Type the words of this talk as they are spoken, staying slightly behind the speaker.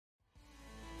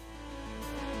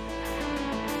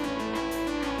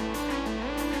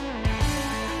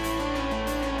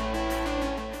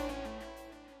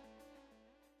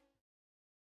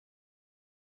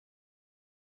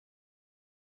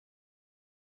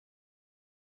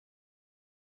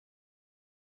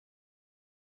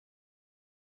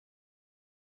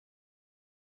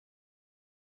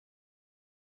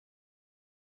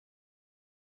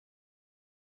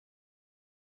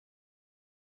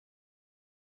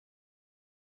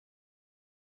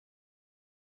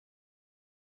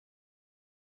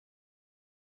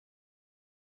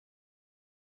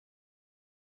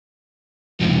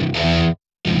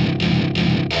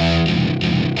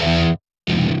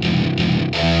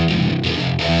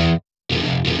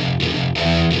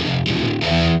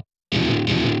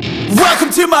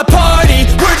Welcome to my party,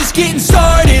 we're just getting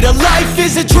started. A life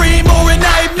is a dream or a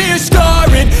nightmare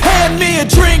scarring. Hand me a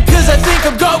drink cause I think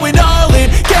I'm going all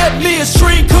in. Get me a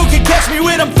shrink who can catch me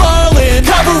when I'm falling.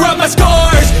 Cover up my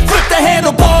scars, flip the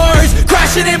handlebars,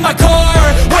 crashing in my car,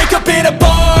 wake up in a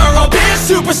bar. I'll be a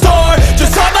superstar,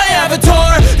 just on my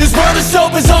avatar. This world is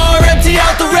so bizarre, empty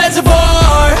out the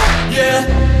reservoir. Yeah,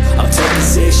 I'm taking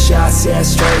 6 shots, yeah,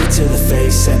 straight to the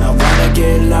face. And I wanna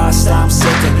get lost, I'm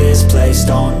sick of this place.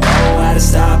 Don't know how to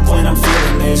stop when I'm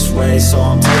feeling this way. So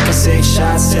I'm taking 6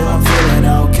 shots till I'm feeling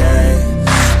okay.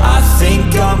 I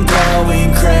think I'm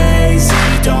going crazy,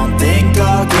 don't think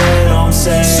I'll get home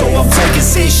safe. So I'm taking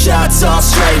 6 shots, all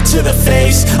straight to the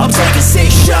face. I'm taking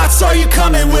 6 shots, are you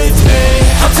coming with me?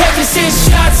 I'm taking 6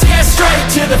 shots, yeah, straight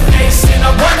to the face. And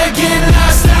I wanna get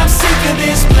lost, I'm sick of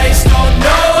this place. Don't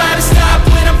know how to stop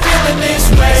when I'm feeling this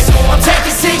way. So I'm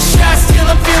taking 6 shots till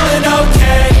I'm feeling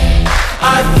okay.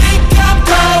 I think I'm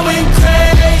going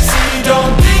crazy,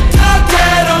 don't think I'll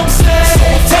get home safe. So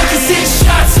I'm taking 6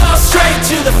 shots, all straight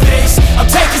to the face. I'm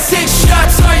taking 6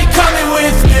 shots, are you coming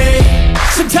with me?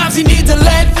 Sometimes you need to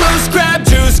let loose, grab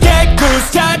juice, get goose,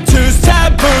 tattoos,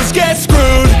 taboos, get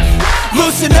screwed.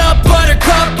 Loosen up,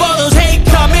 buttercup, all those hate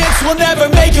comments will never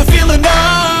make you feel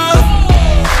enough.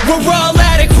 We're all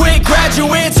adequate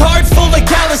graduates, heart full of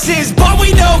calluses, but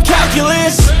we know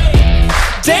calculus.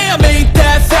 Damn, ain't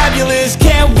that fabulous?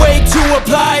 Can't wait to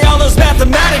apply all those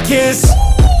mathematicus.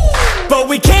 But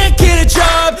we can't get a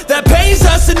job that pays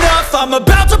us enough. I'm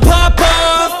about to pop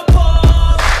off.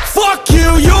 Fuck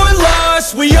you, you're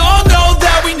lost. We all know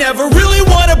that we never really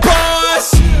want a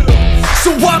boss. So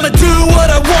I'ma do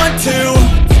what I want to,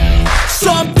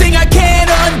 something I can't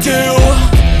undo.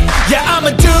 Yeah, I'ma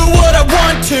do what I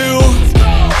want to,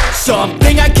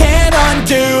 something I can't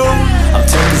undo. I'm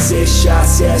taking 6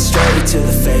 shots, yeah, straight to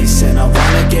the face. And I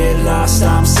wanna get lost,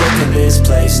 I'm sick of this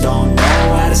place. Don't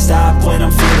know how to stop when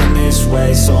I'm feeling this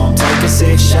way. So I'm taking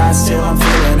 6 shots till I'm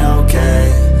feeling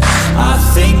okay. I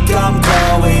think I'm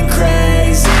going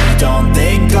crazy, don't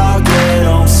think I'll get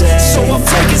home safe. So I'm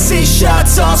taking 6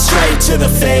 shots, all straight to the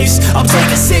face. I'm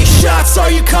taking 6 shots, are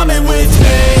you coming with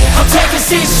me? I'm taking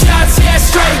 6 shots, yeah,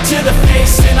 straight to the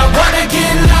face. And I wanna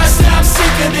get lost, I'm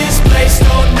sick of this place.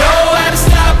 Don't know how to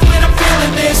stop when I'm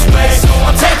feeling this way. So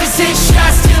I'm taking 6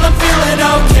 shots till I'm feeling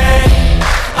okay.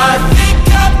 I think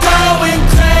I'm going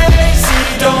crazy,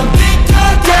 don't think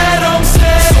I'll get home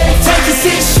safe. So I'm taking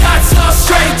 6 shots, all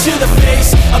straight to the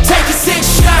face. I'm taking 6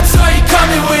 shots, are you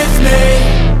coming with me?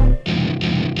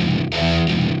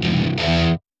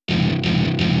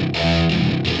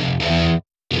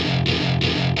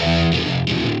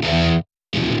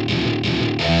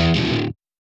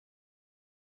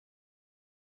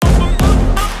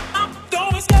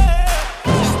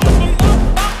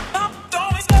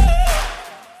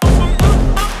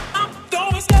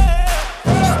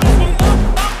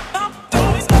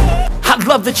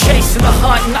 I love the chase and the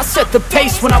hunt, and I set the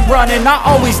pace when I'm running. I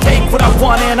always take what I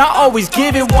want and I always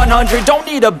give it 100. Don't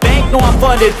need a bank, no, I'm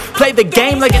funded. Play the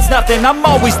game like it's nothing. I'm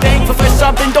always thankful for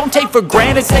something. Don't take for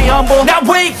granted, stay humble. Now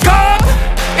wake up!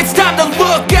 It's time to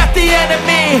look at the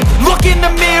enemy. Look in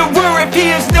the mirror if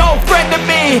he is no friend to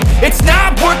me. It's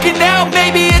not working out,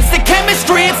 maybe it's the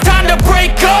chemistry. It's time to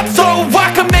break up so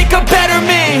I can make a better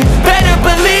me. Better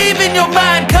believe in your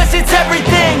mind, cause it's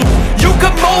everything. You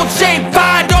can mold, shape,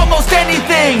 find almost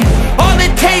anything. All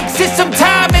it takes is some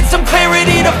time and some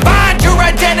clarity to find your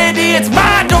identity. It's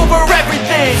mind over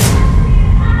everything.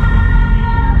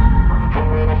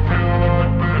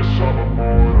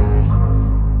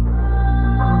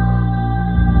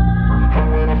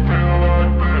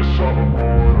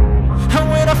 And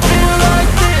when I feel like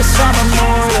this, I'm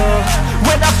immortal.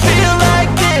 When I feel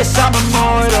like this, I'm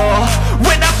immortal.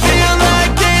 When I feel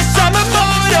like this, I'm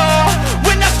immortal.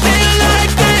 When I feel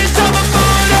like this, I'm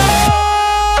immortal.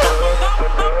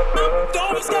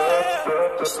 Don't be scared.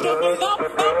 Just open up.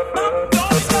 Don't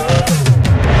be scared.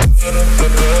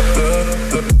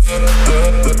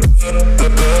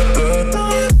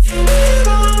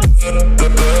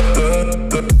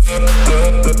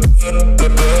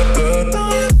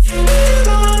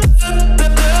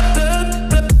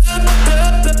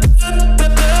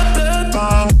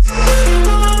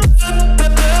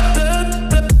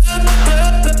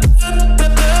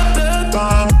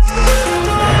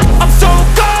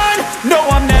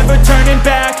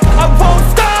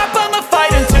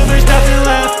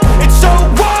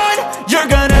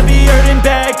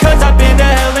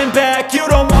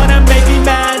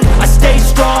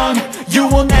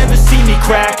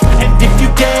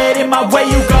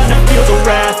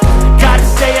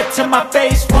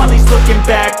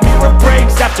 Back, mirror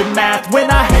breaks after math. When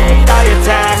I hate, I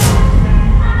attack.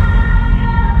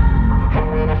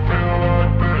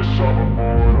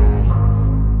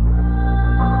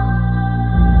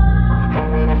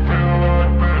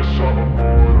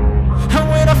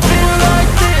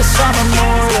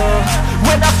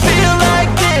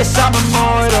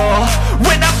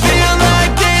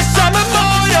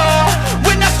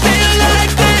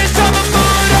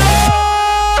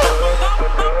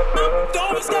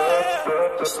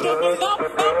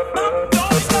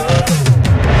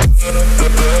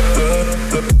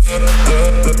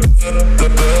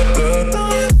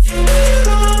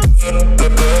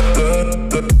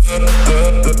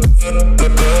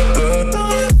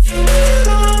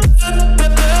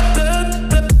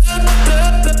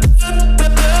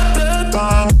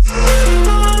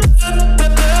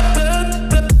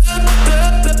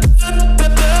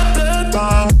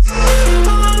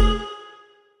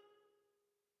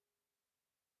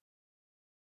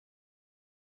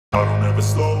 I don't ever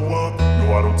slow up,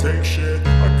 no I don't take shit.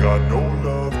 I got no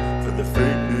love for the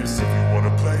fakeness. If you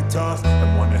wanna play tough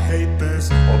and wanna hate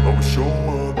this, I'll always show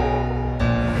up.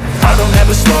 I don't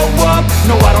ever slow up,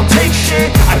 no I don't take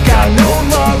shit. I got no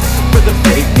love for the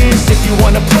fakeness. If you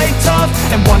wanna play tough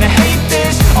and wanna hate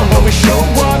this, I'll always show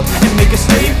up and make a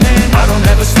statement. I don't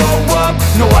ever slow up,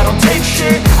 no I don't take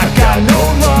shit. I got no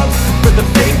love for the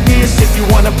fakeness. If you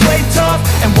wanna play tough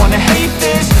and wanna hate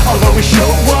this, I'll always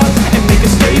show up and make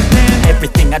a statement.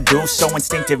 Everything I do so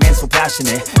instinctive and so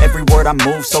passionate. Every word I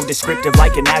move so descriptive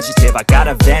like an adjective. I got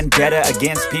a vendetta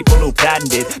against people who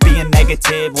patented being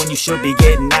negative when you should be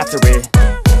getting after it.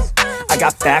 I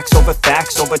got facts over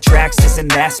tracks, this and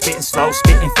that. Spitting slow,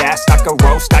 spitting fast. I could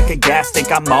roast, I could gas.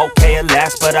 Think I'm okay at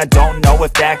last, but I don't know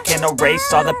if that can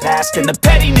erase all the past. And the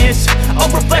pettiness, a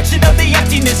reflection of the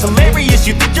emptiness. Hilarious,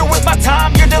 you think you're worth my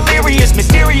time, you're delirious.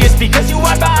 Mysterious, because you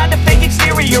hide behind a fake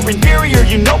exterior. Inferior,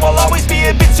 you know I'll always be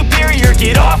a bit superior.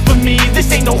 Get off of me, this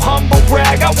ain't no humble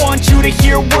brag. I want you to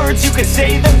hear words, you can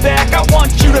say them back. I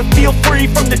want you to feel free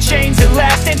from the chains at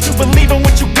last, and to believe in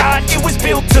what you got, it was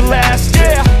built to last,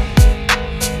 yeah.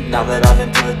 Now that I've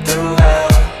been put through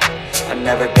hell, I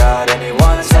never got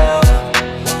anyone's help.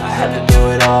 I had to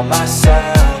do it all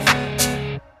myself.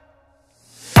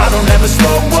 I don't ever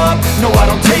slow up, no I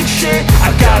don't take shit.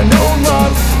 I got no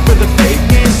love for the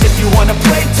fakeness. If you wanna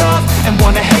play tough and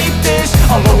wanna hate this,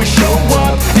 I'll always show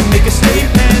up and make a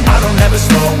statement. I don't ever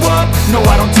slow up, no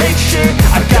I don't take shit.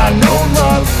 I got no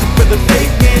love for the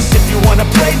fakeness. If you wanna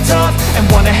play tough and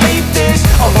wanna hate this,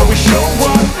 I'll always show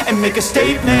up and make a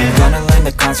statement. Gonna learn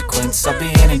the consequence of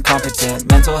being incompetent.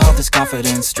 Mental health is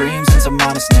confidence, dreams and some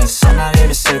honestness. I'm not here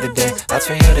to save the day, that's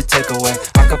for you to take away.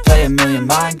 I could play a million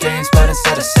mind games, but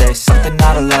instead I say something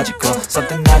not illogical,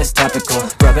 something that is topical.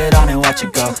 Rub it on and watch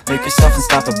it go, make yourself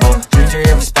unstoppable. Dreams are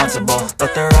irresponsible,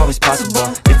 but they're always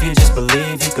possible. If you just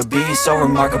believe, you could be so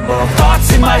remarkable.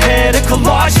 Thoughts in my head, a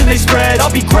collage and they spread.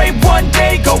 I'll be great one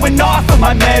day, going off of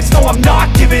my meds. No, I'm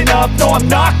not giving up, no, I'm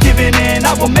not giving in.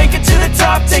 I will make it to the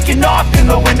top, taking off in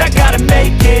the wind. I gotta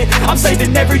make it, I'm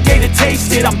saving every day to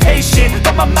taste it. I'm patient,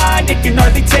 but my mind, it can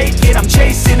hardly take it. I'm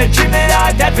chasing a dream that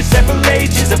I've had for several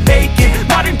ages. A vacant,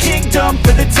 modern kingdom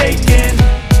for the taking.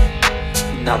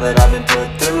 Now that I've been put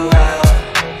through hell,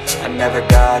 I never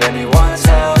got anyone's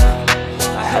help.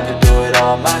 I had to do it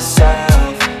all myself.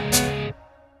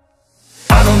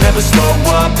 I don't ever slow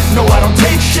up, no I don't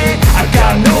take shit. I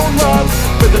got no love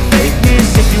for the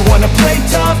fakeness. If you wanna play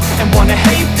tough and wanna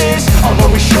hate this, I'll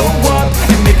always show up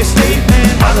and make a statement.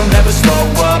 I don't ever slow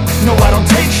up, no I don't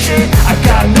take shit. I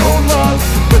got no love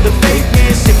for the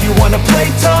fakeness. If you wanna play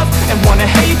tough and wanna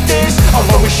hate this, I'll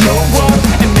always show up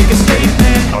and make a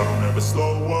statement. I don't ever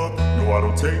slow up, no I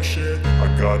don't take shit. I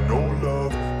got no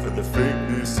love for the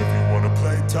fakeness. If you wanna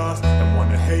play tough and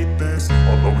wanna hate this,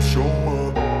 I'll always show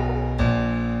up.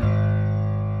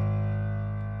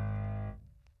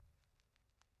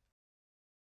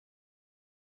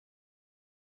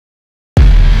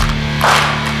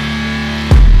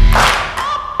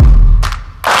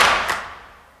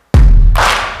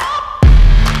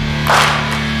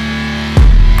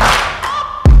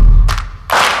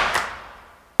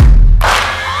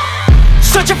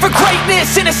 Searching for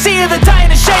greatness in a sea of the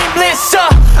dying and shameless,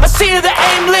 a sea of the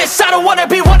aimless. I don't wanna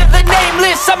be one of the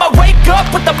nameless. I'ma wake up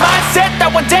with the mindset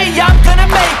that one day I'm gonna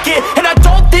make it. And I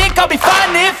don't think I'll be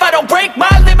fine if I don't break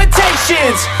my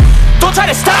limitations. Don't try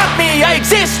to stop me, I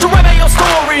exist to write my own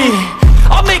story.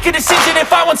 I'll make a decision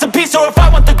if I want some peace or if I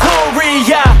want the glory,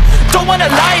 yeah. Don't want a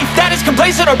life that is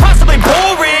complacent or possibly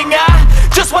boring. I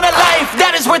just want a life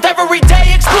that is worth every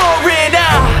day exploring.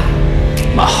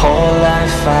 My whole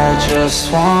life I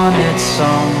just wanted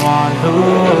someone who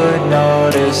would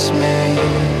notice me.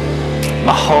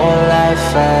 My whole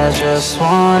life I just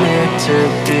wanted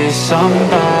to be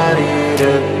somebody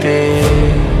to be.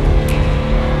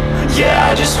 Yeah,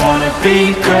 I just wanna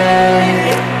be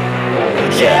great.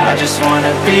 Yeah, I just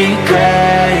wanna be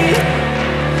great.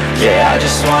 Yeah, I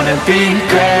just wanna be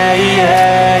great.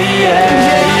 Yeah, yeah,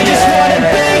 yeah, I just wanna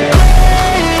be great.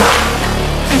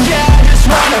 Yeah, I just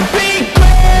wanna be great.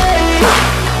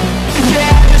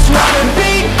 Yeah, I just wanna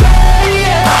be great.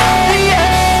 Yeah,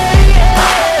 yeah,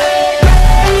 yeah.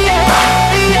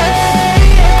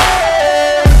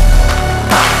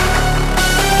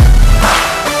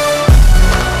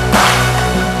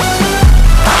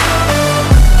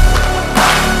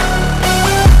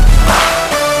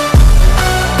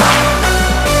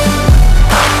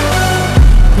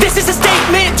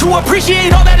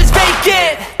 Appreciate all that is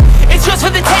vacant, it's just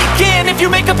for the taking. If you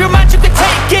make up your mind, you can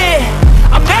take it.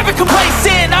 I'm never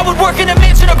complacent, I would work in a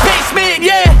mansion or basement,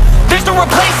 yeah. There's no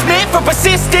replacement for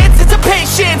persistence, it's a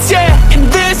patience, yeah. In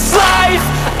this life,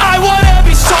 I wanna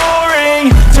be soaring,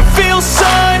 to feel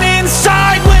sun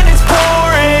inside when it's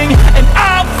pouring. And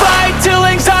I'll fight till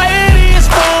anxiety is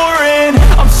foreign.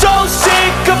 I'm so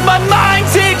sick of my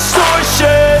mind's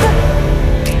extortion.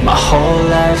 My whole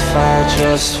life I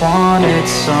just wanted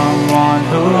someone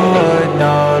who would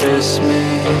notice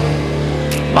me.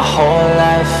 My whole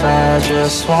life I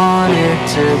just wanted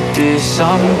to be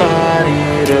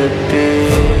somebody to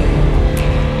be.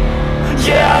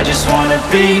 Yeah, I just wanna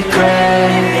be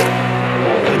great.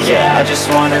 Yeah, I just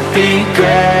wanna be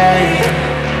great.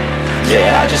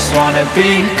 Yeah, I just wanna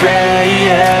be great.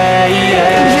 Yeah, yeah,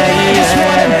 yeah, I just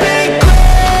wanna be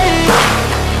great.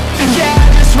 Yeah, I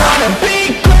just wanna be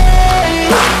great.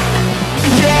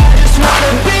 Yeah, I just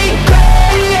wanna be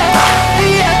great. Yeah,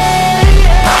 yeah.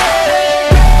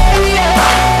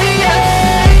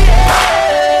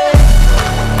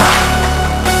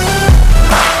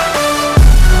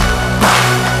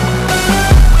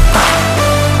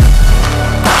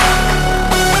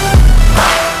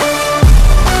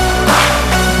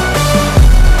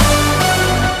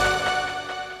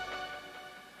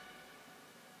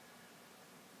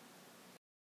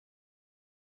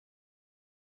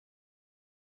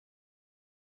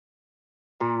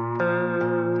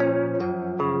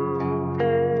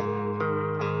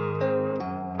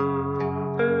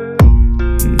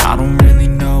 I don't really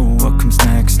know what comes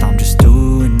next. I'm just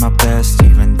doing my best,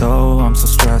 even though I'm so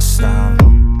stressed out.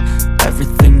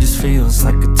 Everything just feels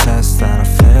like a test that I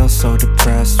fail, so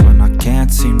depressed when I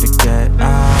can't seem to get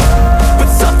out. But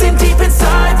something deep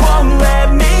inside won't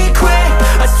let me quit.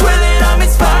 I swear that I'm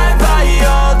inspired by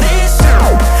all this shit.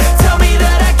 Tell me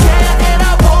that I can and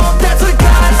I won't. That's what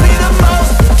guides me the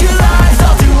most. Your lies,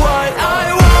 I'll do what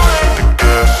I want.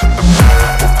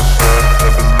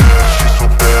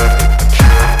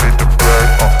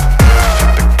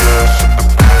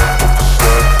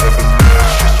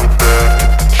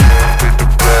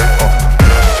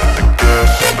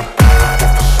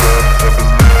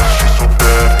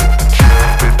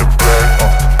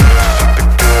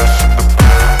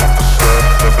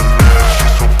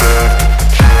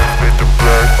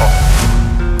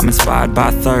 Inspired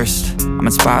by thirst, I'm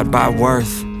inspired by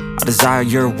worth. I desire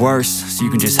your worst, so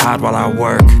you can just hide while I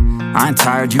work. I ain't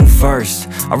tired, you first.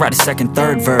 I'll write a second,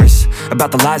 third verse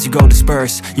about the lies you go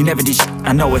disperse. You never did shit,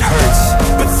 I know it hurts.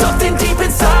 But something deep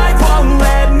inside won't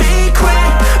let